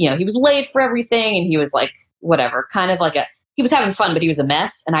he was late for everything, and he was like, whatever, kind of like he was having fun, but he was a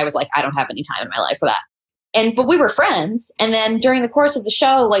mess. And I was like, I don't have any time in my life for that. But we were friends. And then during the course of the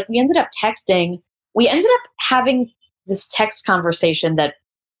show, like we ended up texting. We ended up having this text conversation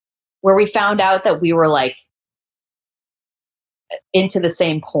where we found out that we were like into the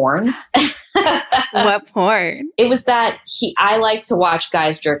same porn. What porn? It was that I like to watch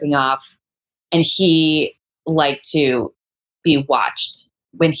guys jerking off, and he liked to be watched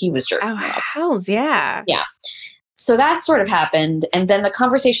when he was jerking off. Hells yeah. Yeah. So that sort of happened. And then the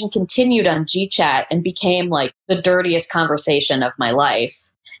conversation continued on GChat and became like the dirtiest conversation of my life.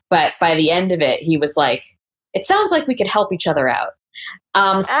 But by the end of it, he was like, it sounds like we could help each other out.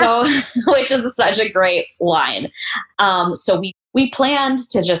 Which is such a great line. So we planned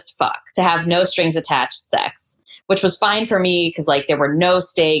to just fuck, to have no strings attached sex, which was fine for me because like there were no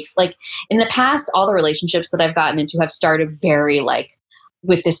stakes. Like in the past, all the relationships that I've gotten into have started very like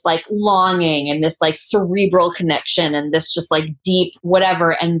with this like longing and this like cerebral connection and this just like deep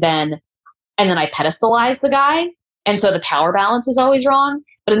whatever. And then I pedestalize the guy. And so the power balance is always wrong.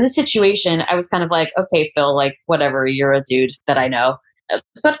 But in this situation, I was kind of like, okay, Phil, like whatever, you're a dude that I know,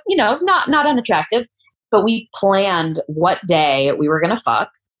 but not unattractive. But we planned what day we were going to fuck,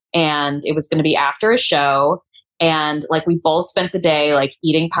 and it was going to be after a show. And like we both spent the day like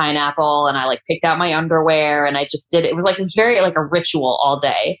eating pineapple, and I like picked out my underwear, and I just did, it was like very like a ritual all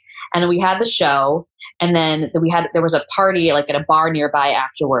day. And we had the show, and then there was a party like at a bar nearby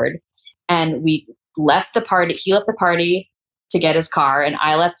afterward, and we left the party. He left the party to get his car, and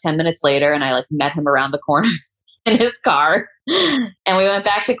I left 10 minutes later, and I like met him around the corner in his car, and we went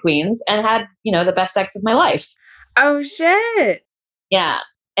back to Queens and had, the best sex of my life. Oh shit. Yeah.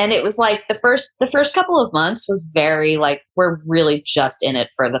 And it was like the first couple of months was very like, we're really just in it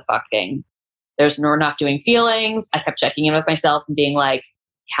for the fucking. We're not doing feelings. I kept checking in with myself and being like,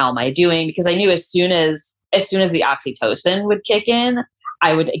 how am I doing? Because I knew as soon as the oxytocin would kick in,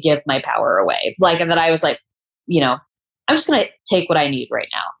 I would give my power away. Like, and then I was like, I'm just going to take what I need right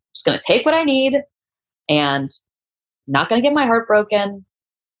now. I'm just going to take what I need, and not going to get my heart broken.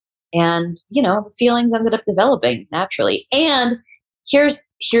 And, the feelings ended up developing naturally. And here's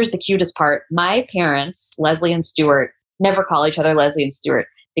the cutest part. My parents, Leslie and Stuart, never call each other Leslie and Stuart.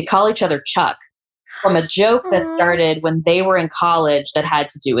 They call each other Chuck, from a joke that started when they were in college that had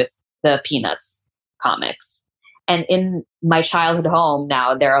to do with the Peanuts comics. And in my childhood home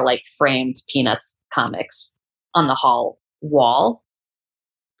now, there are like framed Peanuts comics on the hall wall.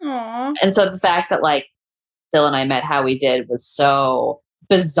 Aww. And so the fact that like Phil and I met how we did was so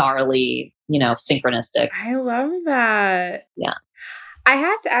bizarrely, synchronistic. I love that. Yeah. I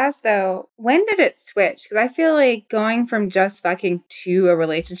have to ask though, when did it switch? Because I feel like going from just fucking to a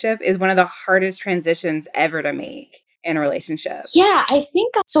relationship is one of the hardest transitions ever to make in a relationship. Yeah, I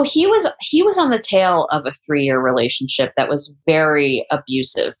think so. He was on the tail of a 3-year relationship that was very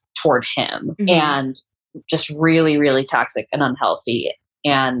abusive toward him, and just really, really toxic and unhealthy.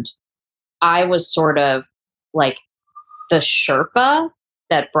 And I was sort of like the Sherpa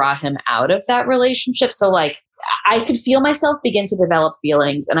that brought him out of that relationship. So like I could feel myself begin to develop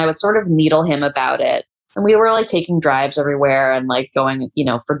feelings, and I would sort of needle him about it. And we were like taking drives everywhere and like going,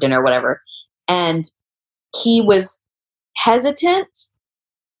 for dinner, whatever. And he was hesitant,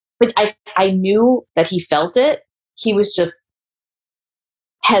 but I knew that he felt it. He was just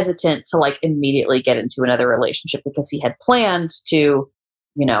hesitant to like immediately get into another relationship because he had planned to,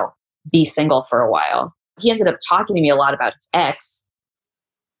 be single for a while. He ended up talking to me a lot about his ex.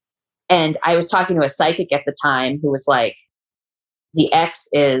 And I was talking to a psychic at the time who was like, the ex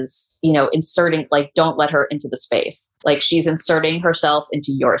is, inserting, like, don't let her into the space. Like, she's inserting herself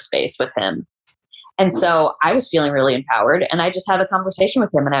into your space with him. And so I was feeling really empowered, and I just had a conversation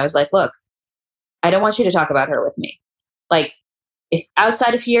with him, and I was like, look, I don't want you to talk about her with me. Like, if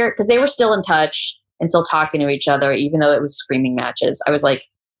outside of here, because they were still in touch and still talking to each other, even though it was screaming matches, I was like,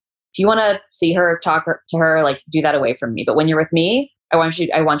 if you want to see her, talk to her, like, do that away from me. But when you're with me, I want you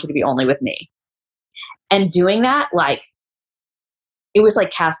to be only with me. And doing that, like, it was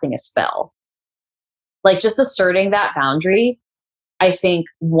like casting a spell. Like, just asserting that boundary, I think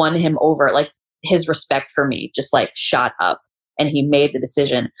won him over. Like, his respect for me just like shot up, and he made the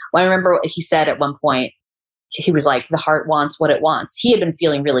decision. Well, I remember he said at one point, he was like, the heart wants what it wants. He had been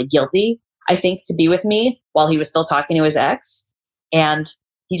feeling really guilty, I think, to be with me while he was still talking to his ex. And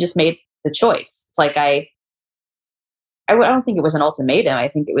he just made the choice. It's like, I don't think it was an ultimatum. I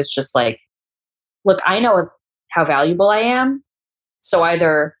think it was just like, look, I know how valuable I am. So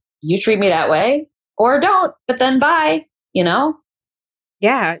either you treat me that way or don't, but then bye,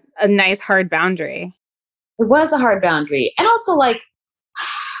 Yeah. A nice hard boundary. It was a hard boundary. And also, like,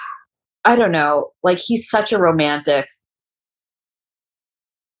 I don't know, like he's such a romantic.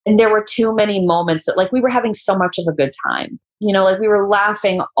 And there were too many moments that like we were having so much of a good time, you know, like we were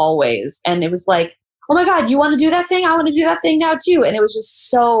laughing always. And it was like, oh my God, you want to do that thing? I want to do that thing now too. And it was just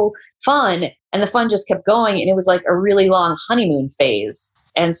so fun. And the fun just kept going. And it was like a really long honeymoon phase.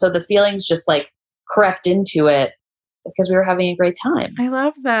 And so the feelings just like crept into it because we were having a great time. I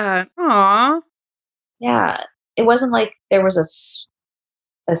love that. Aw. Yeah. It wasn't like there was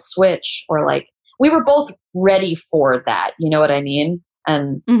a switch or like we were both ready for that. You know what I mean?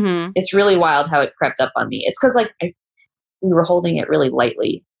 And it's really wild how it crept up on me. It's because like we were holding it really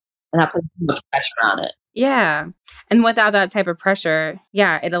lightly and not putting too much pressure on it. Yeah. And without that type of pressure,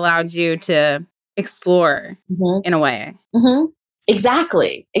 yeah, it allowed you to explore in a way.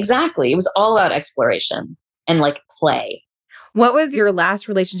 Exactly. It was all about exploration and like play. What was your last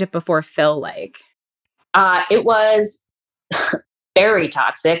relationship before Phil like? It was very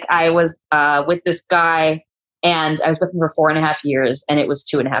toxic. I was with this guy and I was with him for 4.5 years and it was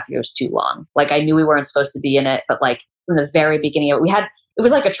 2.5 years too long. Like I knew we weren't supposed to be in it, but like from the very beginning of it, it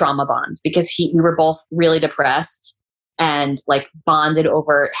was like a trauma bond because we were both really depressed and like bonded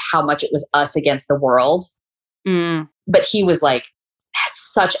over how much it was us against the world. But he was like, had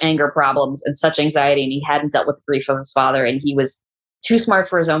such anger problems and such anxiety and he hadn't dealt with the grief of his father and he was too smart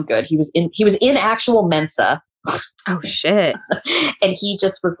for his own good. He was in actual Mensa. Oh shit. And he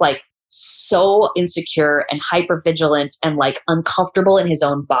just was like so insecure and hyper vigilant and like uncomfortable in his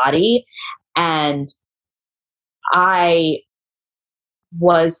own body. And I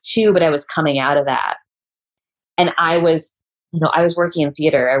was too, but I was coming out of that. And I was working in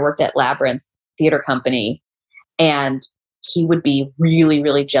theater. I worked at Labyrinth Theater Company and he would be really,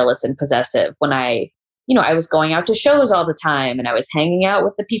 really jealous and possessive when I was going out to shows all the time and I was hanging out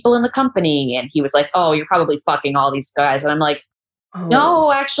with the people in the company and he was like, oh, you're probably fucking all these guys. And I'm like,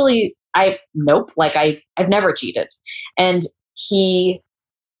 no, actually, nope. Like I've never cheated. And he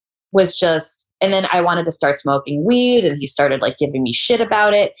was just, and then I wanted to start smoking weed and he started like giving me shit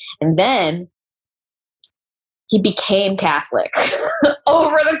about it. And then he became Catholic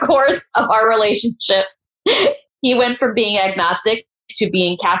over the course of our relationship. He went from being agnostic to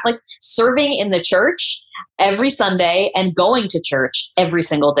being Catholic, serving in the church every Sunday and going to church every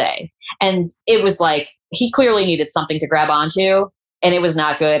single day. And it was like, he clearly needed something to grab onto and it was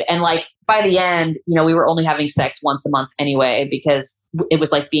not good. And like by the end, we were only having sex once a month anyway, because it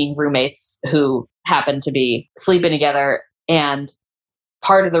was like being roommates who happened to be sleeping together. And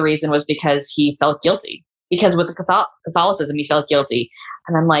part of the reason was because he felt guilty because with the Catholicism, he felt guilty.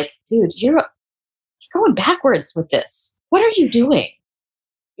 And I'm like, dude, you're going backwards with this. What are you doing?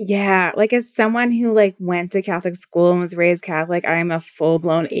 Yeah, like as someone who like went to Catholic school and was raised Catholic, I am a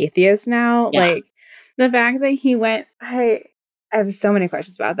full-blown atheist now. Yeah. Like the fact that he went, I have so many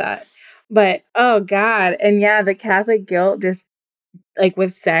questions about that. But oh God. And yeah, the Catholic guilt just like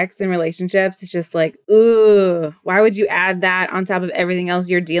with sex and relationships, it's just like, ooh, why would you add that on top of everything else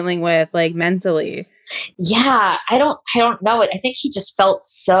you're dealing with like mentally? Yeah, I don't know it. I think he just felt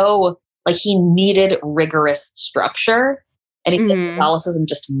so like he needed rigorous structure. And he Catholicism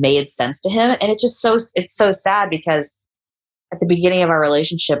just made sense to him. And it's so sad because at the beginning of our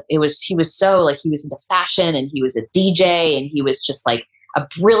relationship, he was so like, he was into fashion and he was a DJ and he was just like a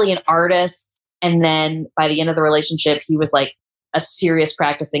brilliant artist. And then by the end of the relationship, he was like a serious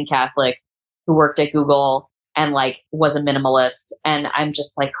practicing Catholic who worked at Google and like was a minimalist. And I'm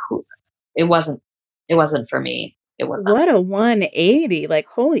just like, it wasn't for me. It wasn't. What a 180. Like,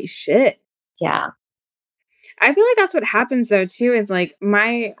 holy shit. Yeah. I feel like that's what happens though too, is like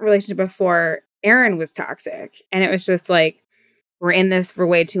my relationship before Aaron was toxic and it was just like, we're in this for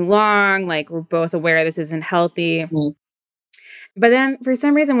way too long. Like we're both aware this isn't healthy. But then for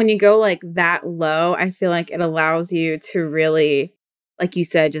some reason, when you go like that low, I feel like it allows you to really, like you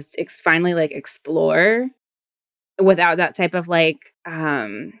said, just finally like explore without that type of like,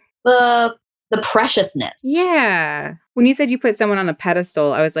 the preciousness. Yeah. When you said you put someone on a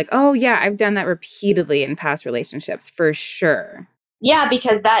pedestal, I was like, oh yeah, I've done that repeatedly in past relationships for sure. Yeah,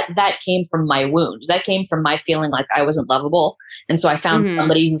 because that came from my wound. That came from my feeling like I wasn't lovable. And so I found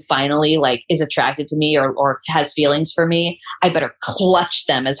somebody who finally like is attracted to me or has feelings for me. I better clutch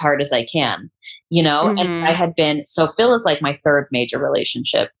them as hard as I can, And I had been, so Phil is like my third major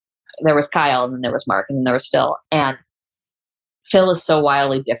relationship. There was Kyle and then there was Mark and then there was Phil. And Phil is so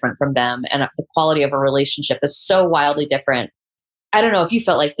wildly different from them. And the quality of a relationship is so wildly different. I don't know if you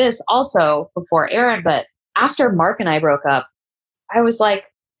felt like this also before Aaron, but after Mark and I broke up, I was like,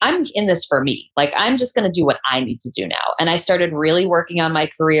 I'm in this for me. Like, I'm just going to do what I need to do now. And I started really working on my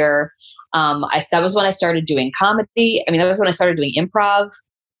career. That was when I started doing comedy. I mean, that was when I started doing improv.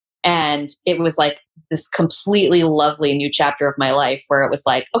 And it was like this completely lovely new chapter of my life where it was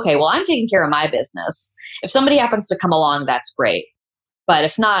like, okay, well, I'm taking care of my business. If somebody happens to come along, that's great. But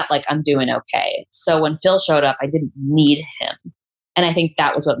if not, like, I'm doing okay. So when Phil showed up, I didn't need him. And I think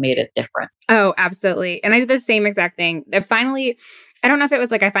that was what made it different. Oh, absolutely. And I did the same exact thing. I don't know if it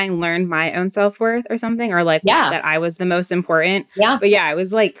was like I finally learned my own self-worth or something, or like that I was the most important. Yeah. But yeah, it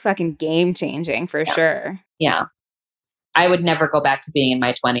was like fucking game changing for sure. Yeah. I would never go back to being in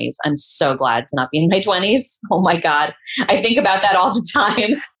my 20s. I'm so glad to not be in my 20s. Oh my God. I think about that all the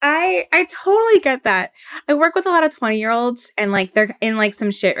time. I totally get that. I work with a lot of 20-year-olds and like they're in like some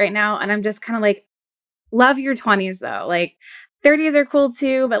shit right now. And I'm just kind of like, love your 20s though. Like 30s are cool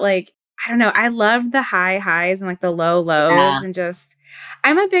too, but like, I don't know. I love the high highs and like the low lows and just,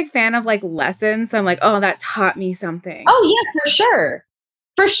 I'm a big fan of like lessons. So I'm like, oh, that taught me something. Oh yeah, for sure.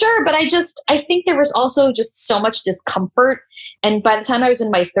 For sure. But I think there was also just so much discomfort. And by the time I was in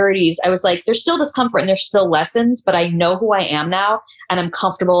my 30s, I was like, there's still discomfort and there's still lessons, but I know who I am now and I'm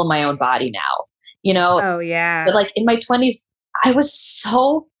comfortable in my own body now, you know? Oh yeah. But like in my 20s, I was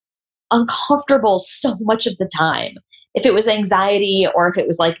so uncomfortable so much of the time. If it was anxiety or if it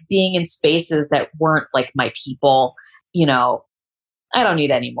was like being in spaces that weren't like my people, you know, I don't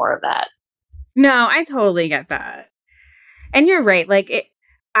need any more of that. No, I totally get that. And you're right. Like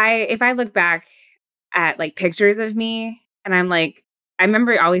if I look back at like pictures of me and I'm like, I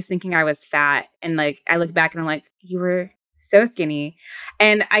remember always thinking I was fat and like, I look back and I'm like, you were so skinny.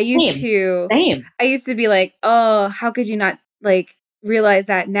 And I used to be like, oh, how could you not like realize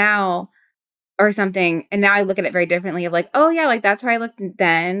that now or something? And now I look at it very differently of like, oh yeah, like that's how I looked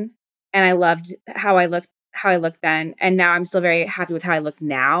then. And I loved how I looked then. And now I'm still very happy with how I look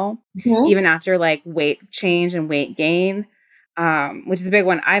now, even after like weight change and weight gain. Which is a big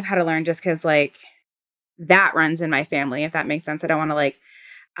one I've had to learn just because like that runs in my family, if that makes sense. I don't want to like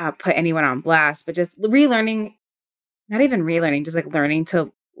put anyone on blast, but just relearning, not even relearning, just like learning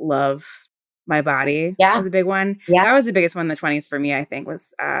to love my body. Yeah. Was a big one. Yeah. That was the biggest one in the 20s for me, I think,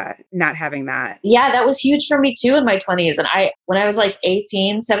 was not having that. Yeah, that was huge for me too in my 20s. And when I was like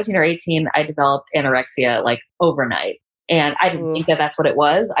 17 or 18, I developed anorexia like overnight. And I didn't think that that's what it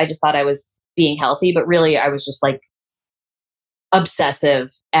was. I just thought I was being healthy, but really I was just like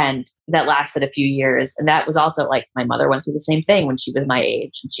obsessive, and that lasted a few years. And that was also like my mother went through the same thing when she was my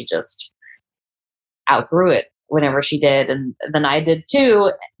age, and she just outgrew it whenever she did, and then I did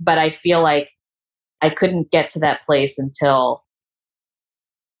too. But I feel like I couldn't get to that place until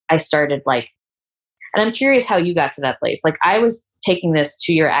I started like, and I'm curious how you got to that place. Like I was taking this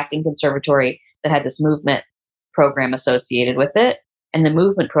 2-year acting conservatory that had this movement program associated with it, and the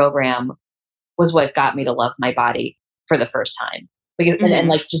movement program was what got me to love my body for the first time, because and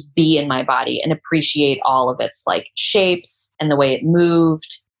like just be in my body and appreciate all of its like shapes and the way it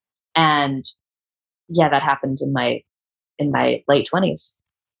moved. And yeah, that happened in my late 20s.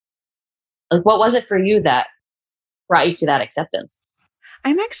 Like, what was it for you that brought you to that acceptance?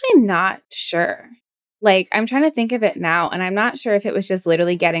 I'm actually not sure. Like, I'm trying to think of it now, and I'm not sure if it was just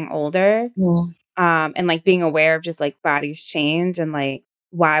literally getting older, and like being aware of just like bodies change, and like,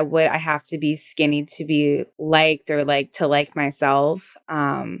 why would I have to be skinny to be liked or like to like myself?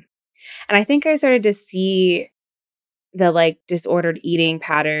 And I think I started to see the like disordered eating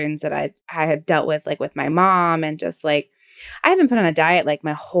patterns that I had dealt with like with my mom, and just like I haven't been on a diet like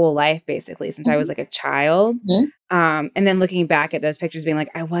my whole life basically since I was like a child. And then looking back at those pictures being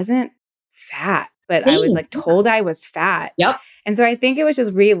like, I wasn't fat, but I was like told I was fat. Yep. And so I think it was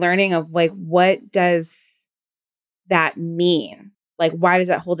just relearning of like, what does that mean? Like, why does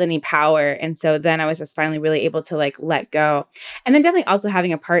that hold any power? And so then I was just finally really able to like let go. And then definitely also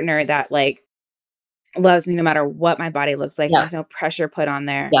having a partner that like loves me no matter what my body looks like. There's no pressure put on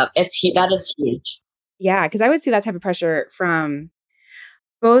there. Yeah, that is huge. Yeah, because I would see that type of pressure from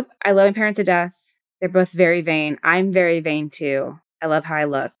both. I love my parents to death. They're both very vain. I'm very vain too. I love how I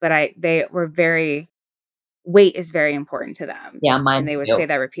look, but they were very, weight is very important to them. Yeah, mine. And they would say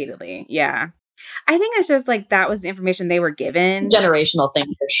that repeatedly. Yeah. I think it's just like that was the information they were given. Generational thing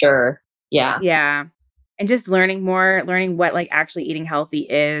for sure. Yeah. Yeah. And just learning what like actually eating healthy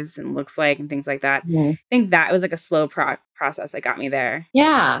is and looks like and things like that. I think that was like a slow process that got me there.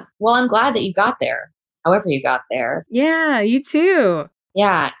 Yeah. Well, I'm glad that you got there. However you got there. Yeah, you too.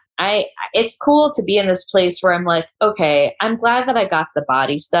 Yeah. It's cool to be in this place where I'm like, okay, I'm glad that I got the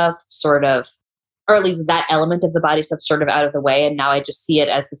body stuff sort of, or at least that element of the body stuff sort of out of the way. And now I just see it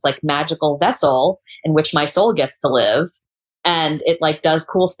as this like magical vessel in which my soul gets to live. And it like does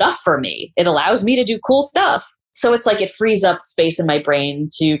cool stuff for me. It allows me to do cool stuff. So it's like it frees up space in my brain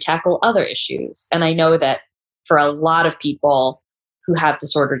to tackle other issues. And I know that for a lot of people, who have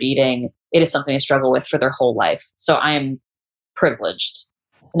disordered eating, it is something they struggle with for their whole life. So I am privileged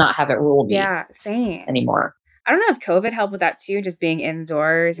to not have it rule me same anymore. I don't know if COVID helped with that too, just being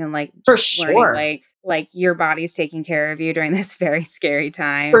indoors and like for sure, like your body's taking care of you during this very scary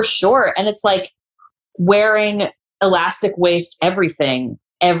time. For sure. And it's like wearing elastic waist everything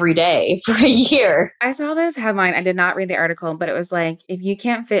every day for a year. I saw this headline. I did not read the article, but it was like, if you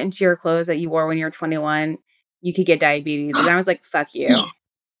can't fit into your clothes that you wore when you were 21, you could get diabetes. And I was like, fuck you.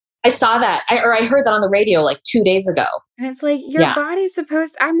 I saw that. I heard that on the radio like 2 days ago. And it's like, your body's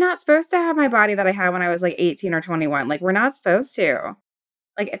I'm not supposed to have my body that I had when I was like 18 or 21. Like, we're not supposed to.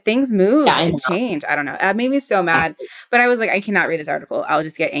 Like, things move and change. I don't know. That made me so mad. But I was like, I cannot read this article. I'll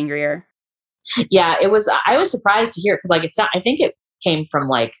just get angrier. Yeah, I was surprised to hear because like I think it came from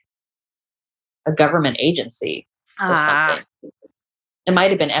like a government agency or something. It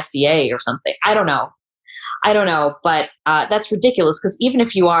might have been FDA or something. I don't know, but that's ridiculous because even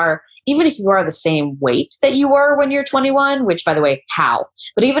if you are the same weight that you were when you're 21, which by the way, how?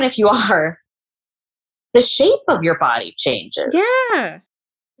 But even if you are, the shape of your body changes. Yeah,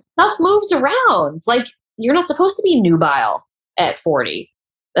 stuff moves around. Like you're not supposed to be nubile at 40.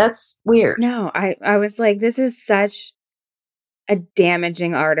 That's weird. No, I was like, this is such a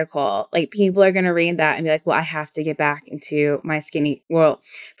damaging article. Like, people are going to read that and be like, well, I have to get back into my skinny. Well,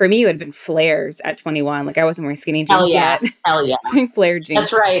 for me, it would have been flares at 21. Like, I wasn't wearing skinny jeans yet. Hell yeah. I was wearing flare jeans.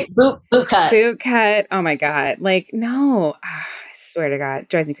 That's right. Boot cut. Boot cut. Oh my God. Like, no. I swear to God. It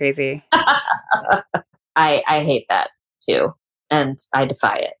drives me crazy. I hate that too. And I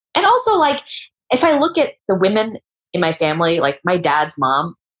defy it. And also, like, if I look at the women in my family, like my dad's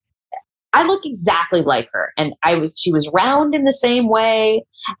mom, I look exactly like her. And she was round in the same way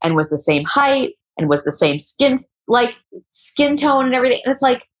and was the same height and was the same skin tone and everything. And it's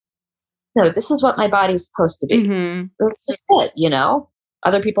like, no, this is what my body's supposed to be. Mm-hmm. It's just it, you know?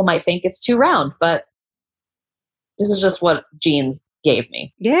 Other people might think it's too round, but this is just what genes gave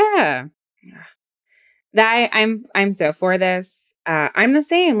me. Yeah. I'm so for this. I'm the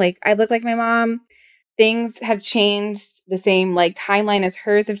same. Like, I look like my mom. Things have changed the same, like, timeline as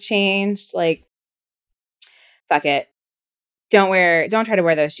hers have changed. Like, fuck it. Don't try to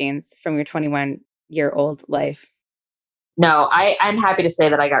wear those jeans from your 21-year-old life. No, I'm happy to say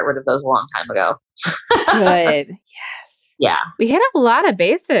that I got rid of those a long time ago. Good. Yes. Yeah. We hit a lot of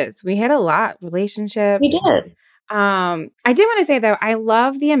bases. We hit a lot. Relationships. We did. I did want to say, though, I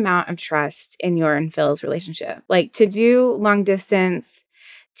love the amount of trust in your and Phil's relationship. Like, to do long distance,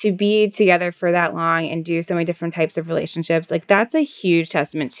 to be together for that long and do so many different types of relationships, like, that's a huge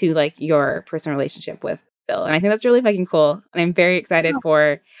testament to, like, your personal relationship with Phil. And I think that's really fucking cool. And I'm very excited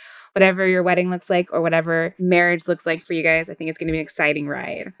for whatever your wedding looks like or whatever marriage looks like for you guys. I think it's going to be an exciting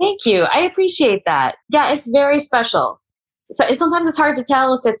ride. Thank you. I appreciate that. Yeah, it's very special. So sometimes it's hard to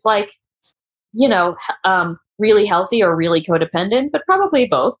tell if it's like, you know, really healthy or really codependent, but probably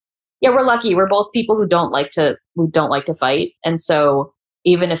both. Yeah, we're lucky. We're both people who don't like to fight. And so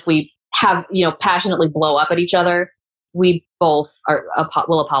even if we have, you know, passionately blow up at each other, we both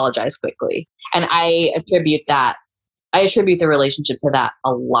will apologize quickly. And I attribute the relationship to that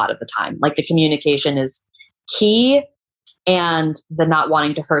a lot of the time. Like, the communication is key and the not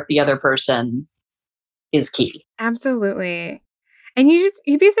wanting to hurt the other person is key. Absolutely. And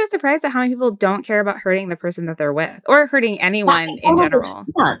you'd be so surprised at how many people don't care about hurting the person that they're with or hurting anyone in general.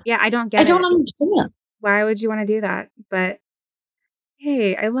 Understand. Yeah, I don't get it. I don't understand. Why would you want to do that? But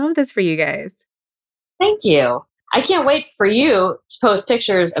hey, I love this for you guys. Thank you. I can't wait for you to post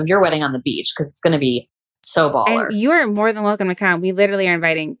pictures of your wedding on the beach because it's going to be so baller. And you are more than welcome to come. We literally are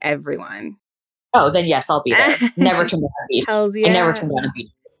inviting everyone. Oh, then yes, I'll be there. Never turn down a beach. Hells yeah. I never turn down a beach.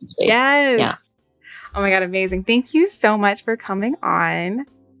 Yes. Yeah. Oh my God, amazing. Thank you so much for coming on.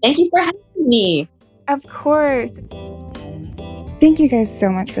 Thank you for having me. Of course. Thank you guys so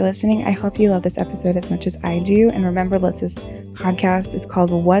much for listening. I hope you love this episode as much as I do. And remember, Litz's podcast is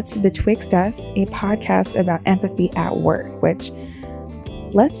called What's Betwixt Us, a podcast about empathy at work, which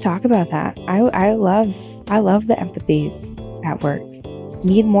let's talk about that. I love the empathies at work.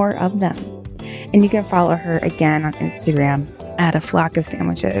 Need more of them. And you can follow her again on Instagram at A Flock of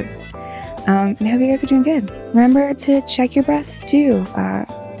Sandwiches. And I hope you guys are doing good. Remember to check your breasts too.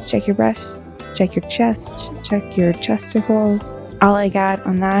 Check your breasts, check your chest, check your chesticles. All I got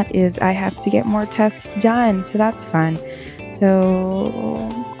on that is I have to get more tests done, so that's fun. So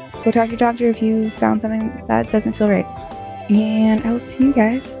go talk to your doctor if you found something that doesn't feel right. And I will see you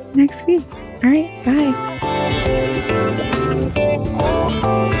guys next week. All right, bye.